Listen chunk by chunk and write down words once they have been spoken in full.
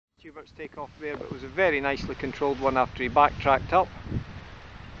Hubert's takeoff there, but it was a very nicely controlled one after he backtracked up.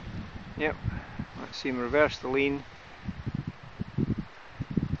 Yep, let's see him reverse the lean.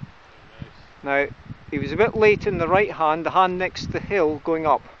 Now, he was a bit late in the right hand, the hand next to the hill going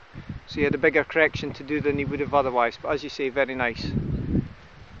up. So he had a bigger correction to do than he would have otherwise, but as you say, very nice.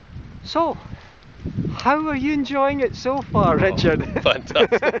 So, how are you enjoying it so far, Richard?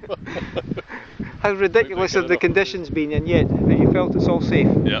 Fantastic. How ridiculous have the conditions been, and yet have you felt it's all safe?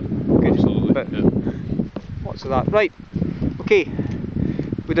 Yeah, good. Absolutely. But Yeah. Lots of that. Right, okay.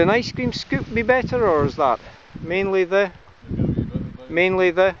 Would an ice cream scoop be better, or is that mainly the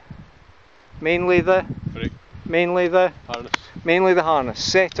harness?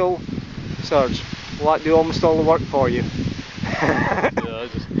 Settle, surge. Will that do almost all the work for you?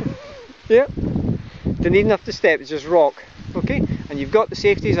 Yeah. Don't even have to step, it's just rock. Okay, and you've got the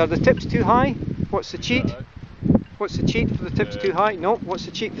safeties. Are the tips too high? What's the cheat? What's the cheat for the tips too high? No, what's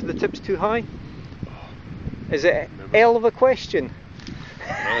the cheat for the tips too high? Is it L of a question?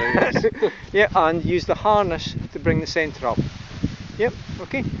 Yes. Yeah, and use the harness to bring the centre up. Yep,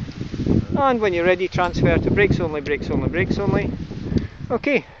 okay. And when you're ready, transfer to brakes only, brakes only, brakes only.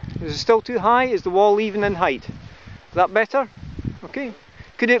 Okay, is it still too high? Is the wall even in height? Is that better? Okay.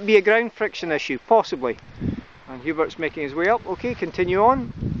 Could it be a ground friction issue? Possibly. And Hubert's making his way up. Okay, continue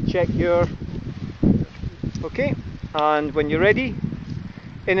on. Check your... Okay, and when you're ready,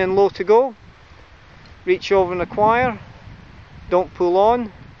 in and low to go. Reach over and acquire. Don't pull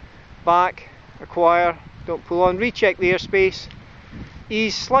on. Back, acquire, don't pull on. Recheck the airspace.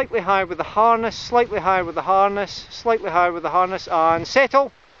 Ease slightly higher with the harness, slightly higher with the harness, slightly higher with the harness, and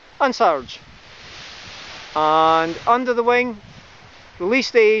settle and surge. And under the wing, release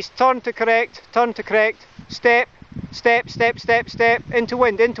the ease, turn to correct, step, step, step, step, step, into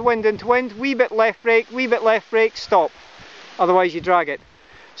wind, into wind, into wind, wee bit left brake, stop. Otherwise you drag it.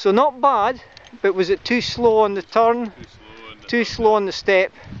 So not bad, but was it too slow on the turn? Too slow on the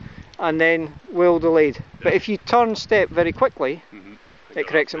step, and then well delayed. Yeah. But if you turn step very quickly, it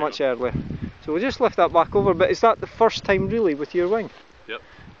corrects it much earlier. So we'll just lift that back over, but is that the first time really with your wing? Yep.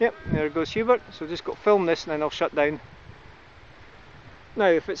 Yep, there goes Hubert. So just got film this and then I'll shut down. Now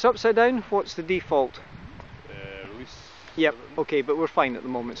if it's upside down, what's the default? Release. Yep, okay, but we're fine at the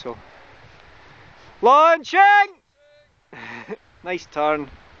moment, so. Launching! Nice turn.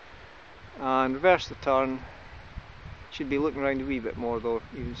 And reverse the turn. Should be looking around a wee bit more though,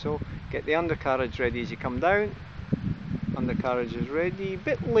 even so. Get the undercarriage ready as you come down. Undercarriage is ready.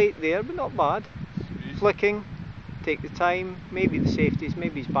 Bit late there, but not bad. Sweet. Flicking. Take the time. Maybe the safeties,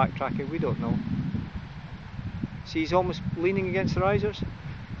 maybe he's backtracking, we don't know. See, he's almost leaning against the risers.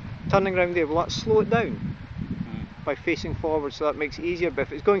 Turning around there, will that slow it down? By facing forward, so that makes it easier. But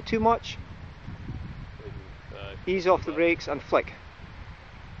if it's going too much, ease off the brakes and flick.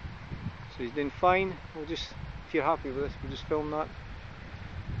 So he's doing fine. We'll just, if you're happy with this, we'll just film that.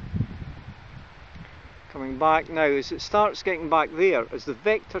 Coming back now, as it starts getting back there, is the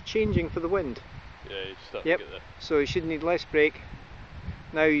vector changing for the wind? Yeah, you start yep. to get there. So he should need less brake.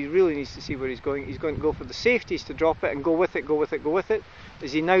 Now he really needs to see where he's going. He's going to go for the safeties to drop it and go with it, go with it, go with it.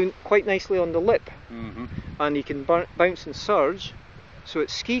 Is he now quite nicely on the lip? And he can bounce and surge, so it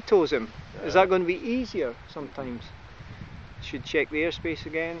ski toes him. Yeah. Is that going to be easier sometimes? Should check the airspace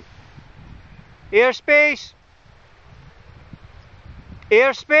again. Airspace!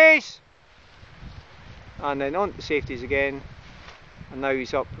 Airspace! And then on to the safeties again. And now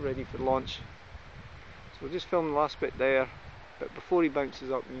he's up, ready for launch. So we'll just film the last bit there. But before he bounces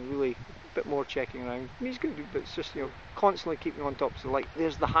up, really a bit more checking around. I mean, he's good, but it's just, you know, constantly keeping on top. So like,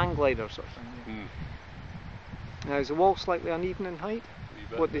 there's the hang glider sort of thing. Now is the wall slightly uneven in height?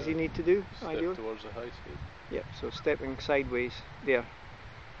 What does he need to do? Step ideally? towards the high speed. Yep, so stepping sideways there.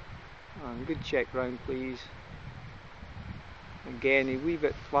 And good check round, please. Again, a wee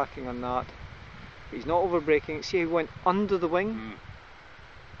bit flacking on that. But he's not over braking. See how he went under the wing?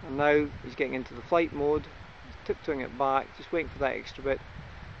 And now he's getting into the flight mode. He's tiptoeing it back, just waiting for that extra bit.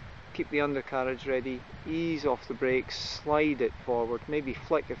 Keep the undercarriage ready. Ease off the brakes, slide it forward. Maybe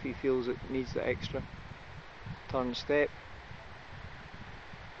flick if he feels it needs the extra. Turn step.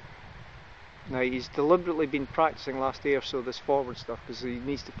 Now he's deliberately been practicing last day or so this forward stuff because he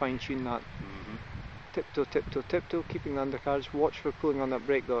needs to fine tune that. Tiptoe, tiptoe, tiptoe, keeping the undercarriage. Watch for pulling on that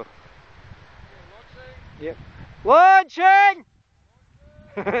brake though. Yep. Launching!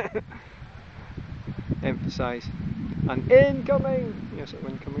 Emphasise. And incoming! Yes, that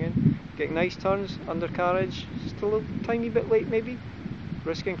wind coming in. Getting nice turns, undercarriage. Still a tiny bit late maybe.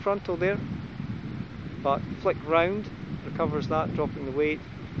 Risking frontal there. But flick round, recovers that, dropping the weight.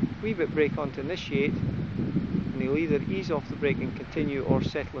 Wee bit brake on to initiate. And and he'll either ease off the brake and continue or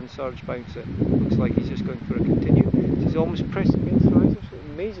settle and surge bounce it. Looks like he's just going for a continue. He's almost pressing against the riser, so it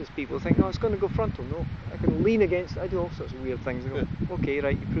amazes people. Think, oh, it's going to go frontal. No, I can lean against it. I do all sorts of weird things. I go, okay,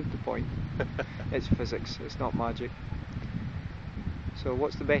 right, you proved the point. It's physics, it's not magic. So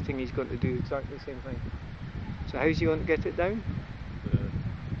what's the betting he's going to do? Exactly the same thing. So how's he going to get it down?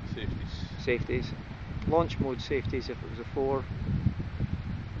 Safeties. Safeties. Launch mode safeties if it was a 4.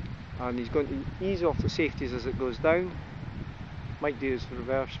 And he's going to ease off the safeties as it goes down. Might do his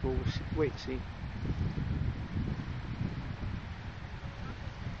reverse, we'll wait to see.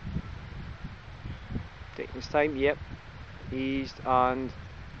 Taking his time, yep. Eased, and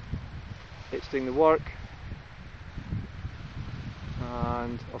it's doing the work.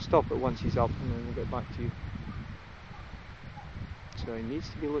 And I'll stop it once he's up and then we'll get back to you. So he needs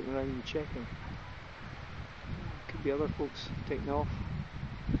to be looking around and checking. Could be other folks taking off.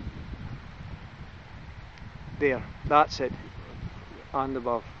 There, that's it. And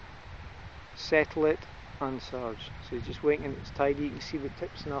above. Settle it and surge. So you're just waiting, it's tidy, you can see the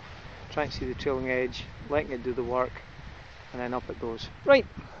tips enough, trying to see the trailing edge, letting it do the work, and then up it goes. Right.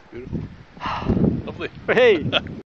 Beautiful. Lovely. Hey!